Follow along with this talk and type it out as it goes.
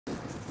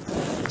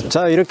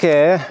자,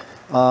 이렇게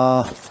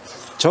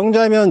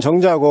정자면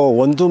정자고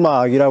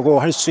원두막이라고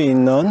할 수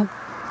있는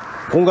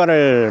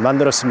공간을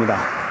만들었습니다.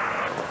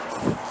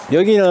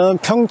 여기는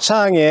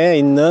평창에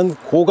있는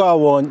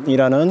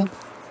고가원이라는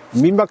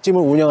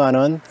민박집을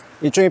운영하는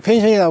일종의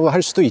펜션이라고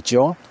할 수도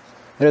있죠.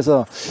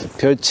 그래서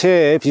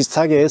별채에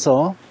비슷하게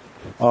해서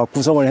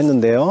구성을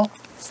했는데요.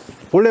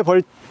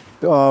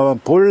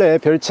 본래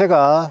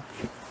별채가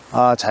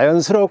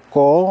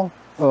자연스럽고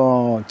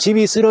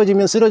집이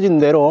쓰러지면 쓰러진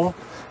대로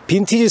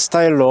빈티지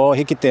스타일로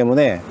했기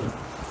때문에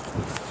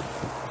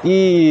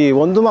이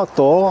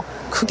원두막도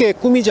크게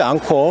꾸미지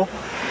않고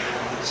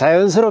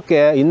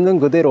자연스럽게 있는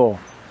그대로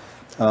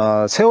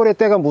세월의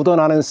때가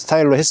묻어나는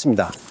스타일로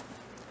했습니다.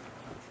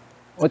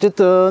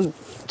 어쨌든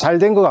잘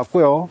된 것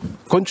같고요.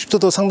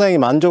 건축주도 상당히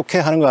만족해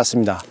하는 것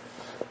같습니다.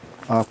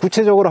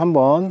 구체적으로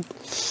한번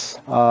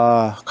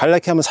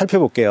간략히 한번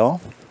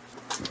살펴볼게요.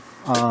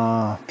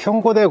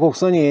 평고대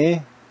곡선이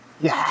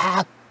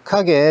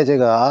약하게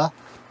제가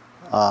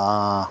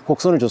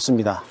곡선을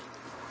줬습니다.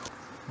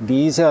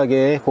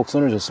 미세하게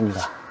곡선을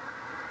줬습니다.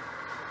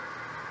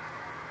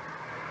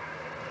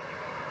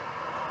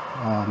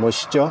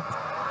 멋있죠?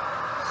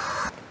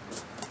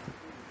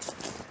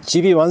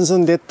 집이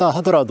완성됐다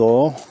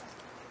하더라도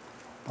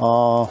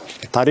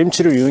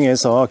다림치를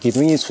이용해서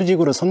기둥이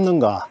수직으로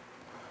섰는가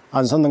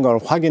안 섰는가를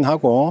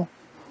확인하고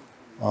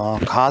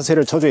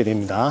가세를 쳐줘야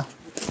됩니다.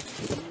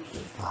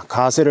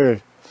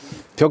 가세를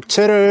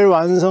벽체를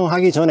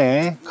완성하기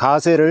전에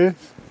가세를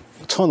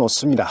쳐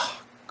놓습니다.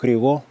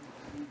 그리고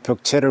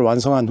벽체를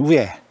완성한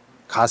후에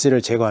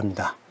가세를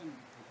제거합니다.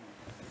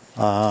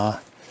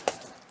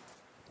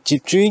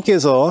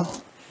 집주인께서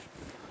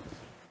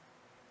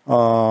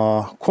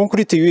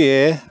콘크리트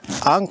위에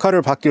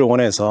앙카를 받기를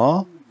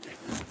원해서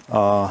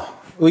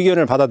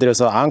의견을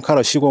받아들여서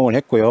앙카로 시공을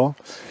했고요.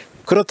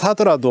 그렇다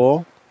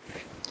하더라도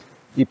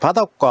이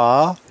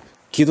바닥과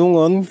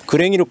기둥은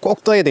그랭이를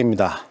꼭 떠야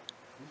됩니다.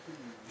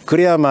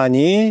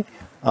 그래야만이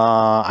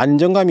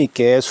안정감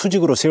있게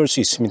수직으로 세울 수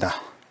있습니다.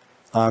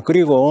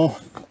 그리고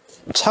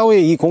차후에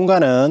이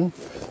공간은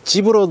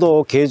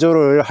집으로도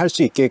개조를 할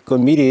수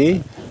있게끔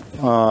미리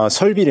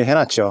설비를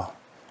해놨죠.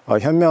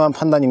 현명한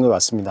판단인 것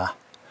같습니다.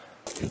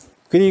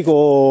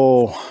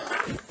 그리고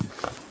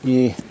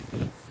이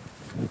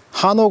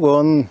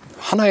한옥은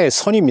하나의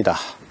선입니다.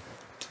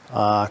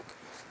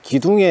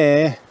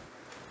 기둥의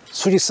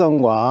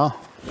수직선과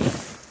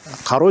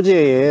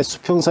가로재의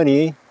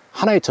수평선이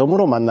하나의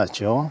점으로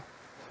만났죠.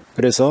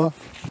 그래서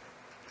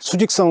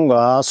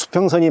수직선과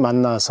수평선이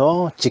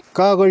만나서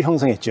직각을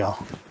형성했죠.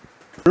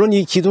 물론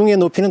이 기둥의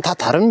높이는 다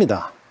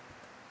다릅니다.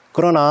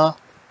 그러나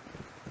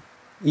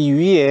이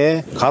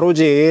위에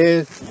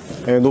가로재의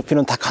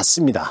높이는 다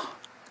같습니다.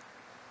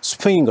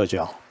 수평인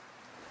거죠.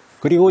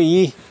 그리고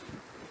이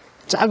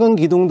작은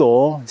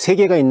기둥도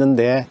 3개가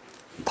있는데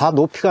다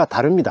높이가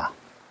다릅니다.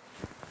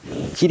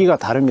 길이가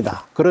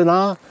다릅니다.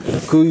 그러나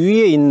그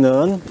위에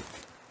있는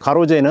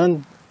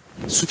가로재는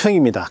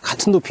수평입니다.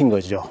 같은 높이인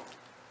거죠.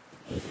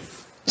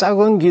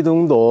 작은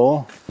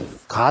기둥도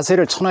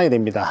가세를 쳐놔야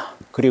됩니다.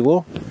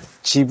 그리고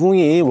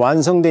지붕이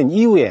완성된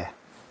이후에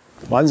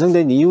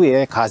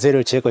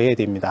가세를 제거해야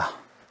됩니다.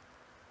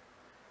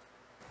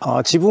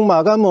 지붕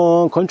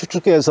마감은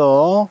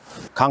건축주께서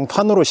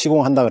강판으로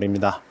시공한다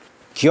그럽니다.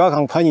 기와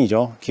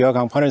강판이죠. 기와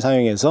강판을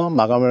사용해서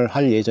마감을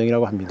할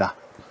예정이라고 합니다.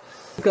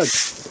 그러니까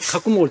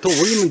가꾸목을 더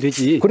올리면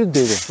되지. 그래도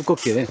되고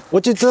두껍게.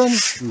 어쨌든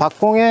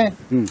박공에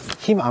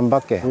힘 안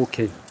받게.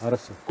 오케이,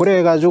 알았어.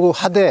 그래 가지고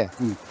하되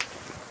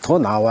더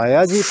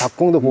나와야지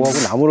박공도 보호하고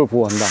나무를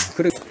보호한다.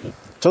 그래.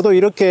 저도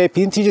이렇게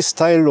빈티지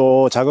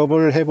스타일로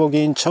작업을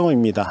해보긴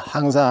처음입니다.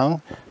 항상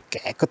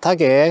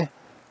깨끗하게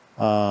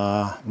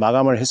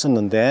마감을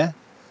했었는데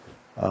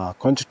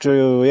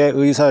건축주의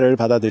의사를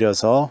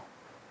받아들여서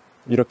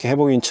이렇게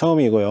해보긴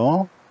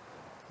처음이고요.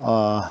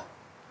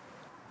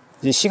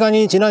 이제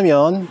시간이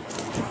지나면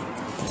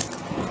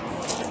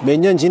몇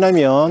년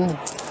지나면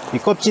이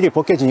껍질이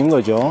벗겨지는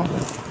거죠.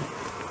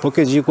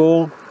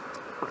 벗겨지고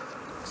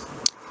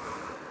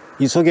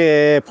이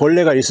속에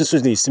벌레가 있을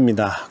수도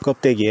있습니다.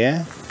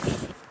 껍데기에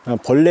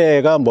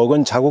벌레가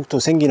먹은 자국도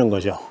생기는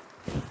거죠.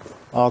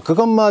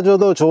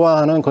 그것마저도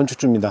좋아하는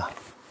건축주입니다.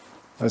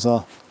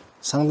 그래서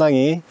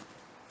상당히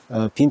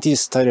빈티지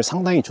스타일을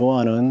상당히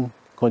좋아하는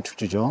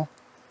건축주죠.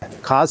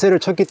 가세를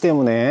쳤기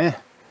때문에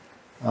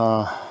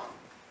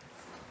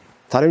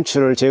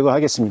다림치를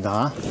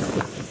제거하겠습니다.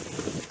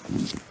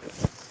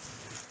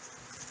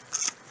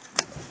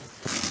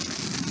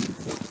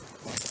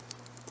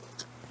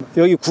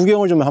 여기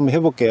구경을 좀 한번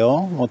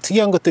해볼게요.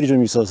 특이한 것들이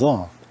좀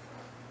있어서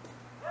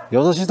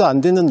 6시도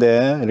안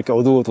됐는데 이렇게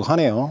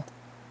어둑어둑하네요.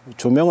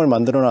 조명을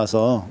만들어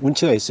놔서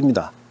운치가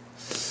있습니다.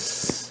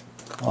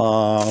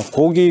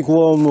 고기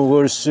구워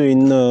먹을 수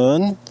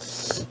있는,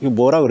 이거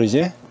뭐라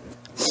그러지?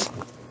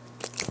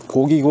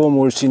 고기 구워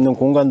먹을 수 있는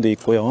공간도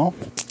있고요.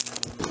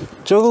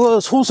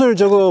 저거 솥을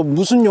저거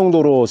무슨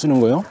용도로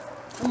쓰는 거예요?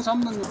 콩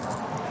삶는,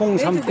 콩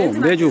삶고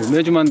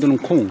매주 만드는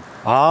콩.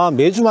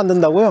 매주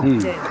만든다고요?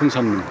 콩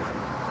삶는 거.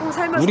 콩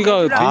삶아서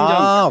우리가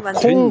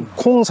매주랑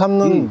콩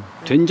삶는.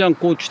 된장,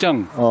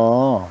 고추장.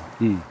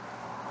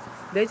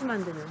 매주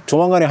만드는.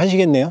 조만간에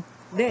하시겠네요.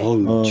 네.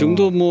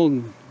 지금도 뭐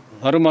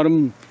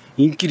아름아름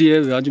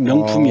인기리에 아주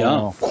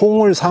명품이야.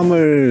 콩을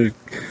삶을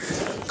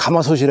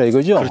가마솥이라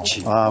이거죠?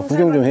 그렇지.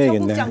 구경 좀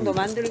해야겠네. 청국장도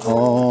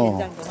만들고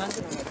된장도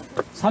만들고.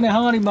 산에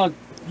항아리 막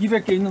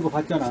 200개 있는 거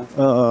봤잖아.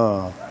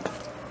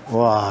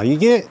 와,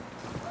 이게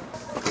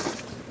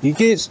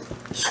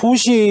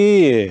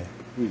솥이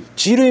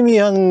지름이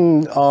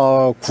한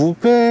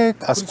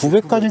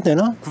 900까지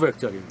되나?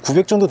 900짜리.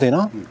 900 정도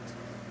되나?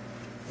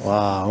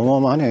 와,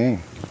 어마어마하네.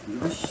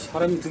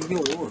 사람이 들겨.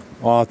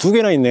 와,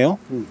 2개나 있네요.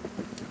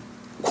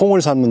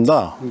 콩을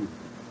삶는다. 응.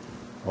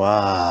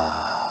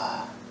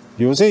 와,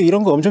 요새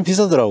이런 거 엄청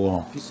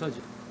비싸더라고. 비싸지.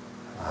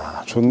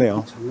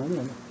 좋네요. 장난이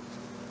아니야.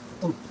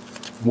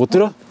 못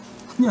들어?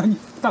 아니,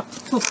 딱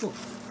섰어.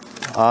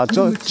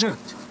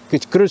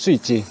 그럴 수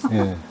있지.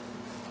 예.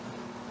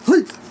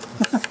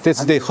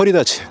 됐을 때 허리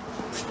다치.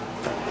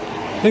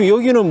 그럼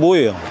여기는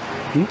뭐예요?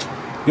 응?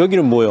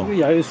 여기는 뭐요?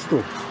 이거 야외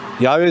수도.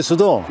 야외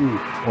수도? 응.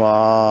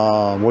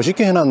 와,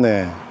 멋있게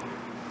해놨네.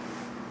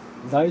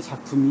 나의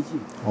작품이지.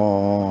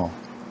 돌로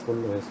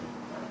해서.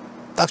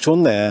 딱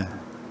좋네.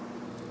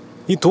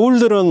 이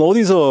돌들은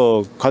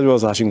어디서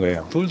가져와서 하신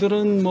거예요?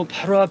 돌들은 뭐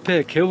바로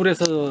앞에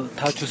개울에서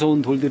다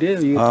주워온 돌들이에요.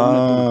 이게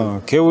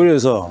돌.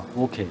 개울에서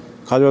오케이.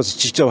 가져와서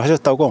직접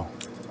하셨다고?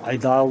 아니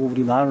나하고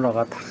우리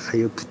마누라가 다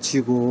이거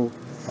붙이고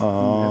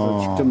해서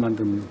직접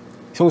만든.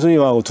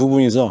 형수님하고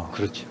 2분이서?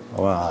 그렇죠.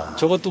 와.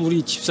 저것도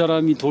우리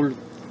집사람이 돌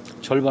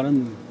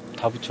절반은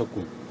다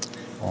붙였고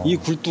이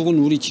굴뚝은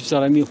우리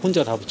집사람이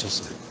혼자 다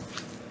붙였어요.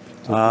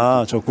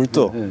 저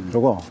굴뚝. 네.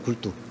 저거?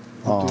 굴뚝.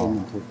 굴뚝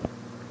없는 돌.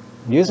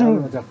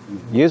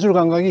 예술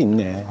감각이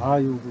있네.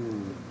 아이고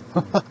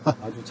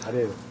아주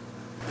잘해요.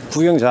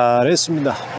 구경 잘했습니다.